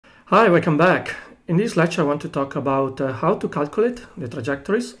Hi, welcome back. In this lecture I want to talk about how to calculate the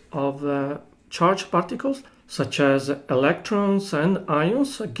trajectories of charged particles such as electrons and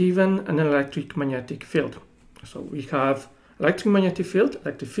ions given an electromagnetic field. So we have electric field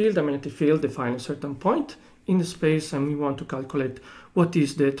and magnetic field define a certain point in the space, and we want to calculate what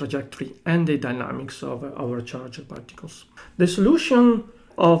is the trajectory and the dynamics of our charged particles. The solution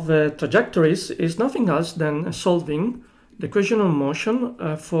of trajectories is nothing else than solving the equation of motion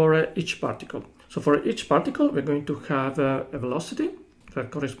for each particle. So for each particle, we're going to have a velocity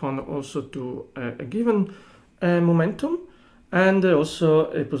that corresponds also to a given momentum and also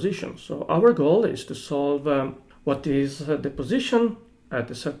a position. So our goal is to solve what is the position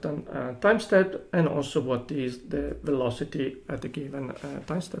at a certain time step and also what is the velocity at a given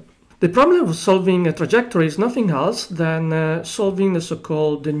time step. The problem of solving a trajectory is nothing else than solving the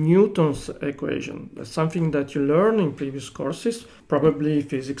so-called Newton's equation. That's something that you learn in previous courses, probably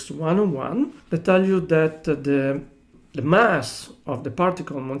Physics 101, that tell you that the mass of the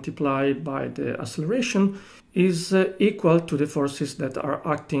particle multiplied by the acceleration is equal to the forces that are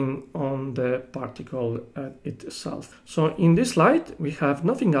acting on the particle itself. So in this slide, we have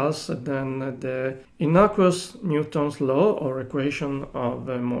nothing else than the innocuous Newton's law or equation of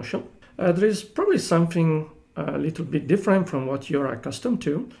motion. There is probably something a little bit different from what you're accustomed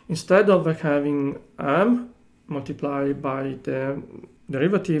to. Instead of having m multiplied by the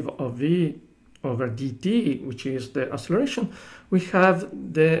derivative of v over dt, which is the acceleration, we have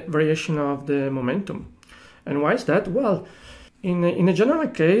the variation of the momentum. And why is that? Well, in a general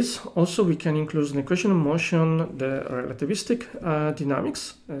case, also we can include an equation of motion, the relativistic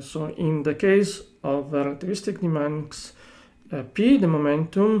dynamics. So in the case of relativistic dynamics, P, the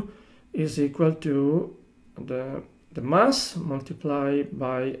momentum, is equal to the mass multiplied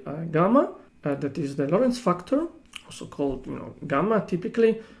by gamma, that is the Lorentz factor, also called gamma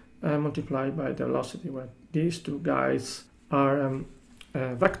typically, multiplied by the velocity, where these two guys are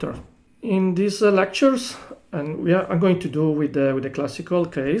vector. In these lectures, and we are going to do with the classical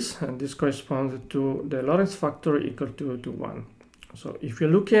case, and this corresponds to the Lorentz factor equal to 1. So if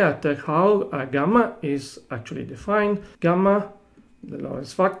you're looking at how gamma is actually defined, gamma, the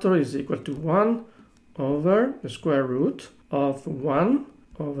Lorentz factor, is equal to 1 over the square root of 1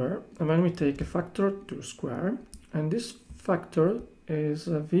 over, and then we take a factor to square, and this factor is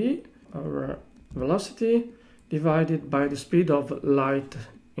v over velocity divided by the speed of light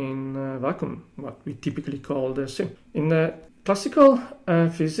in vacuum, what we typically call the c. In the classical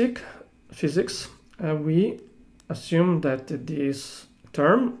physics, we assume that this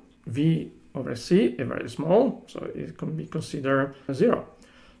term v over c is very small, so it can be considered 0.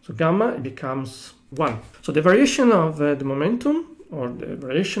 So gamma becomes 1. So the variation of the momentum or the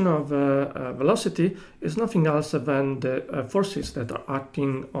variation of velocity is nothing else than the forces that are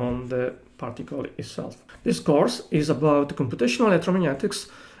acting on the particle itself. This course is about computational electromagnetics,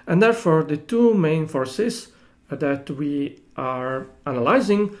 and therefore the two main forces that we are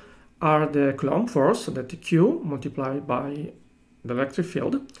analyzing are the Coulomb force, that the Q multiplied by the electric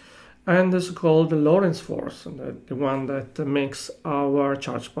field, and the so-called Lorentz force, the one that makes our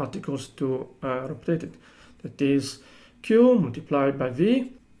charged particles to rotate it. That is Q multiplied by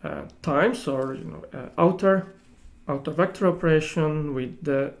V times, or outer vector operation with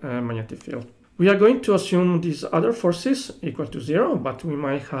the magnetic field. We are going to assume these other forces equal to 0, but we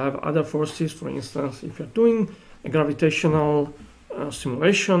might have other forces. For instance, if you're doing a gravitational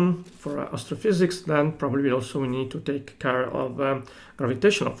simulation for astrophysics, then probably also we need to take care of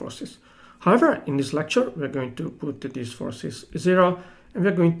gravitational forces. However, in this lecture, we're going to put these forces 0, and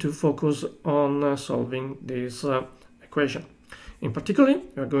we're going to focus on solving this equation. In particular,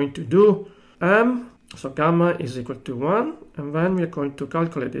 we're going to do m, so gamma is equal to 1, and then we're going to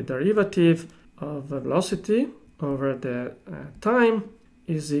calculate the derivative of velocity over the time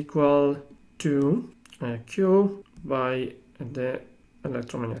is equal to q by the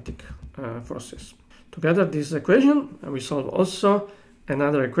electromagnetic forces. Together this equation, we solve also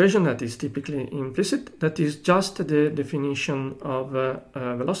another equation that is typically implicit, that is just the definition of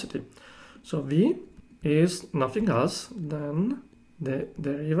velocity. So v is nothing else than the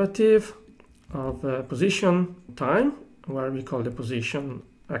derivative of position time, where we call the position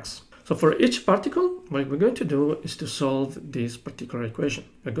x. So for each particle, what we're going to do is to solve this particular equation.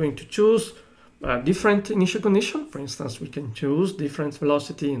 We're going to choose different initial condition. For instance, we can choose different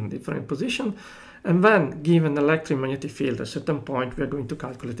velocity in different position, and then given the electromagnetic field at a certain point, we are going to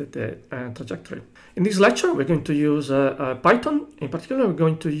calculate the trajectory. In this lecture, we're going to use Python. In particular, we're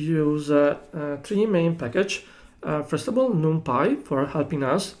going to use three main packages. First of all, NumPy for helping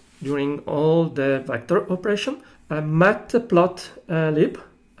us during all the vector operation, matplotlib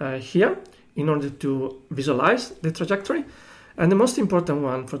here in order to visualize the trajectory. And the most important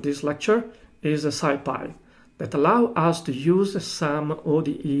one for this lecture is a SciPy that allow us to use some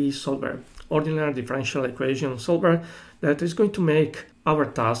ODE solver, ordinary differential equation solver, that is going to make our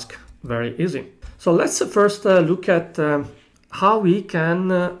task very easy. So let's first look at how we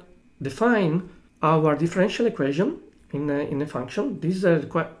can define our differential equation in a function. This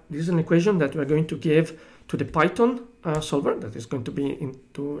is an equation that we're going to give to the Python solver that is going to be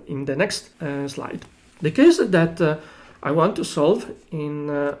in the next slide. The case that I want to solve in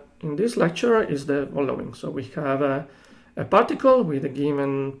this lecture is the following. So we have a particle with a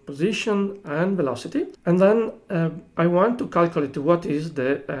given position and velocity, and then I want to calculate what is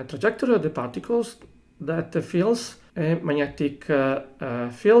the trajectory of the particles that fills a magnetic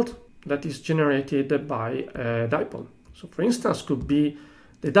field that is generated by a dipole. So for instance, could be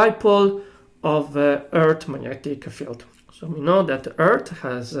the dipole of Earth magnetic field. So we know that Earth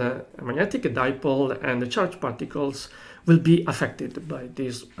has a magnetic dipole and the charged particles will be affected by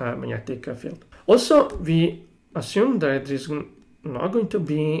this magnetic field. Also, we assume that there is not going to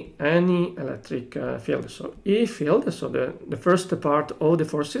be any electric field. So E field, so the first part of the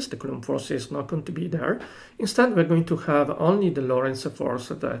forces, the Coulomb force, is not going to be there. Instead, we're going to have only the Lorentz force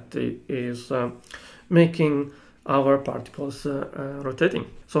that is making our particles rotating.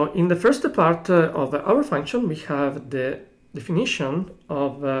 So in the first part of our function, we have the definition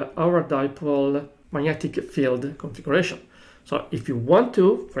of our dipole magnetic field configuration. So if you want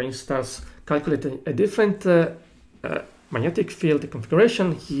to, for instance, calculate a different magnetic field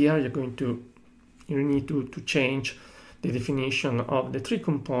configuration, here you need to change the definition of the three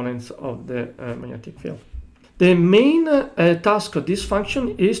components of the magnetic field. The main task of this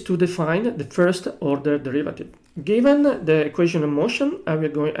function is to define the first order derivative. Given the equation of motion,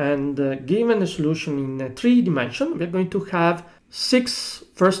 given the solution in 3 dimensions, we're going to have 6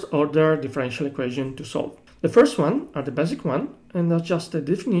 first order differential equations to solve. The first one are the basic one, and that's just the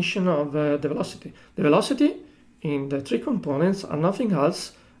definition of the velocity. The velocity in the 3 components are nothing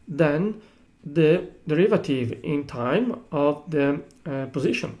else than the derivative in time of the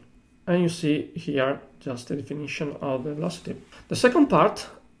position. And you see here just the definition of the velocity. The second part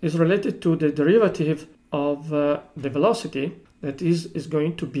is related to the derivative of the velocity, that is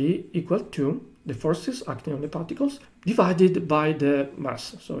going to be equal to the forces acting on the particles divided by the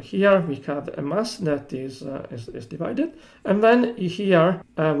mass. So here we have a mass that is divided, and then here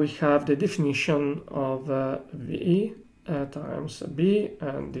we have the definition of VE times B,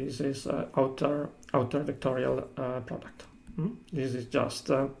 and this is outer vectorial product. This is just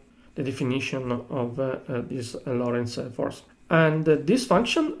the definition of this Lorentz force. And this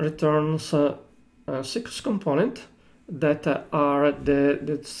function returns 6 components that are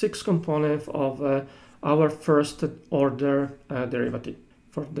the 6 components of our first order derivative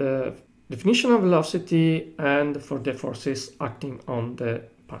for the definition of velocity and for the forces acting on the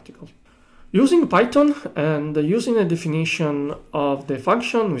particles. Using Python and using a definition of the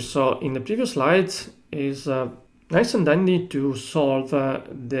function we saw in the previous slides is nice and dandy to solve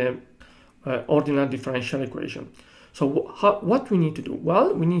the ordinary differential equation. So what we need to do?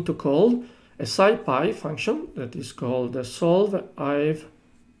 Well, we need to call a SciPy function that is called the solve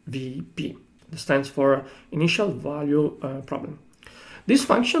IVP. That stands for initial value problem. This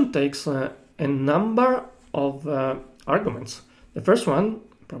function takes a number of arguments. The first one,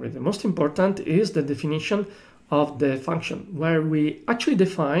 probably the most important, is the definition of the function, where we actually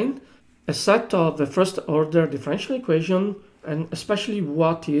define a set of the first order differential equation, and especially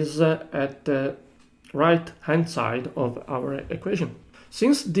what is at the right hand side of our equation.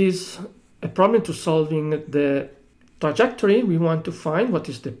 Since this a problem to solving the trajectory, we want to find what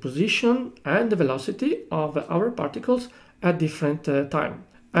is the position and the velocity of our particles at different time.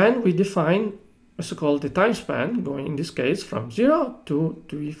 And we define a so-called the time span, going in this case from 0 to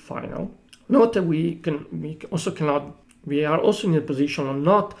the final. Note that we are also in a position of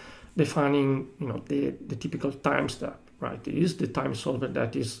not defining the typical time step, right? It is the time solver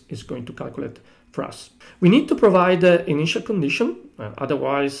that is going to calculate for us. We need to provide the initial condition,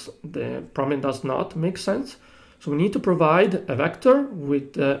 otherwise the problem does not make sense. So we need to provide a vector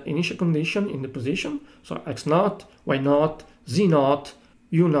with the initial condition in the position. So x0, y0, z0,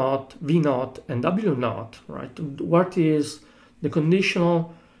 u0, v0, and w0, right? What is the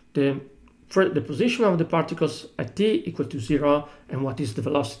conditional, the position of the particles at t equal to 0, and what is the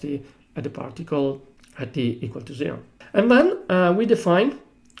velocity at the particle at t equal to 0. And then we define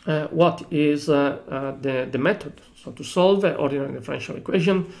what is the method. So to solve an ordinary differential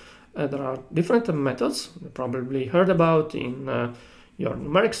equation, there are different methods you probably heard about in your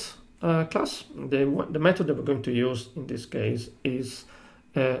numerics class. The method that we're going to use in this case is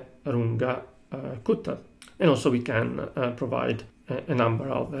a Runge cutter. And also we can provide a number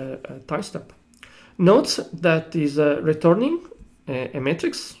of time steps. Note that is returning a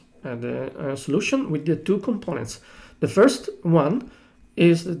matrix, the solution with the two components. The first one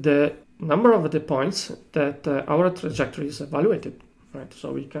is the number of the points that our trajectory is evaluated. Right?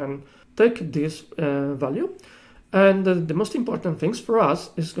 So we can take this value, and the most important things for us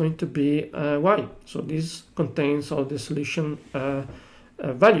is going to be y. So this contains all the solution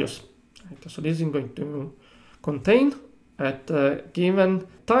values. Right? So this is going to contain at a given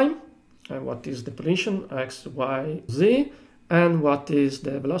time what is the position x, y, z, and what is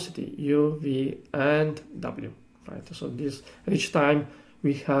the velocity u, v, and w. Right? So this each time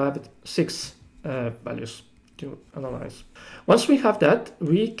we have 6 values to analyze. Once we have that,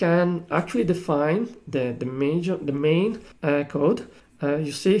 we can actually define the main code.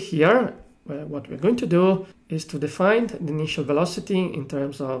 You see here, what we're going to do is to define the initial velocity in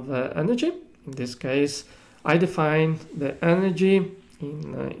terms of energy. In this case, I define the energy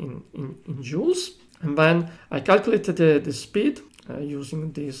in joules, and then I calculated the speed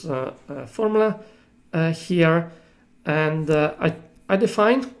using this formula here, and I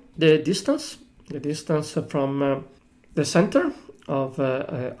define the distance from the center of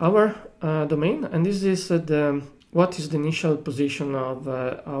our domain, and this is what is the initial position of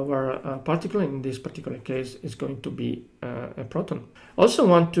our particle. In this particular case is going to be a proton. Also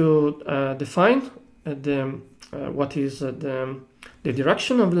want to define what is the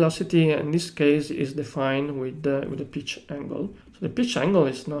direction of velocity. In this case is defined with the pitch angle. So the pitch angle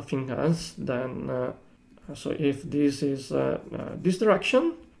is nothing else than so if this is this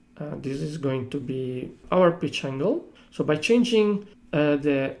direction, this is going to be our pitch angle. So by changing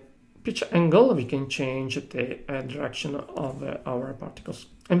the pitch angle, we can change the direction of our particles.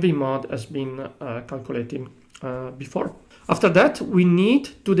 MV mod has been calculated before. After that, we need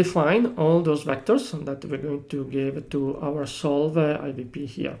to define all those vectors that we're going to give to our solve IVP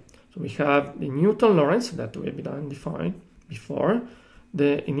here. So we have the Newton-Lorentz that we have defined before,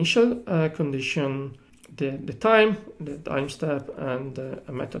 the initial condition, the time step, and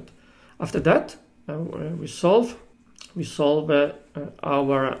a method. After that, we solve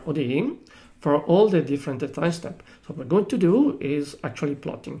our ODE for all the different time steps. So what we're going to do is actually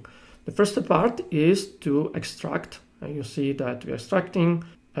plotting. The first part is to extract. You see that we're extracting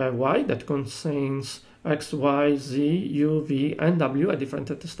y that contains x, y, z, u, v, and w at different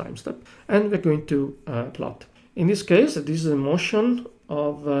time steps, and we're going to plot. In this case, this is the motion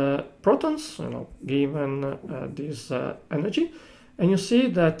of protons, given this energy, and you see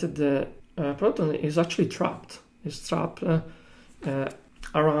that the proton is actually trapped. It's trapped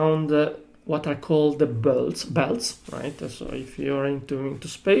around what are called the belts, right? So if you're into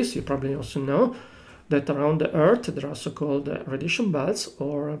space, you probably also know that around the Earth there are so-called radiation belts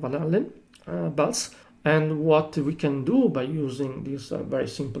or Van Allen belts. And what we can do by using this very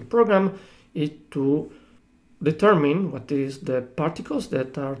simple program is to determine what is the particles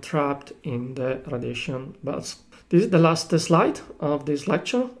that are trapped in the radiation belts. This is the last slide of this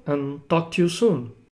lecture, and talk to you soon.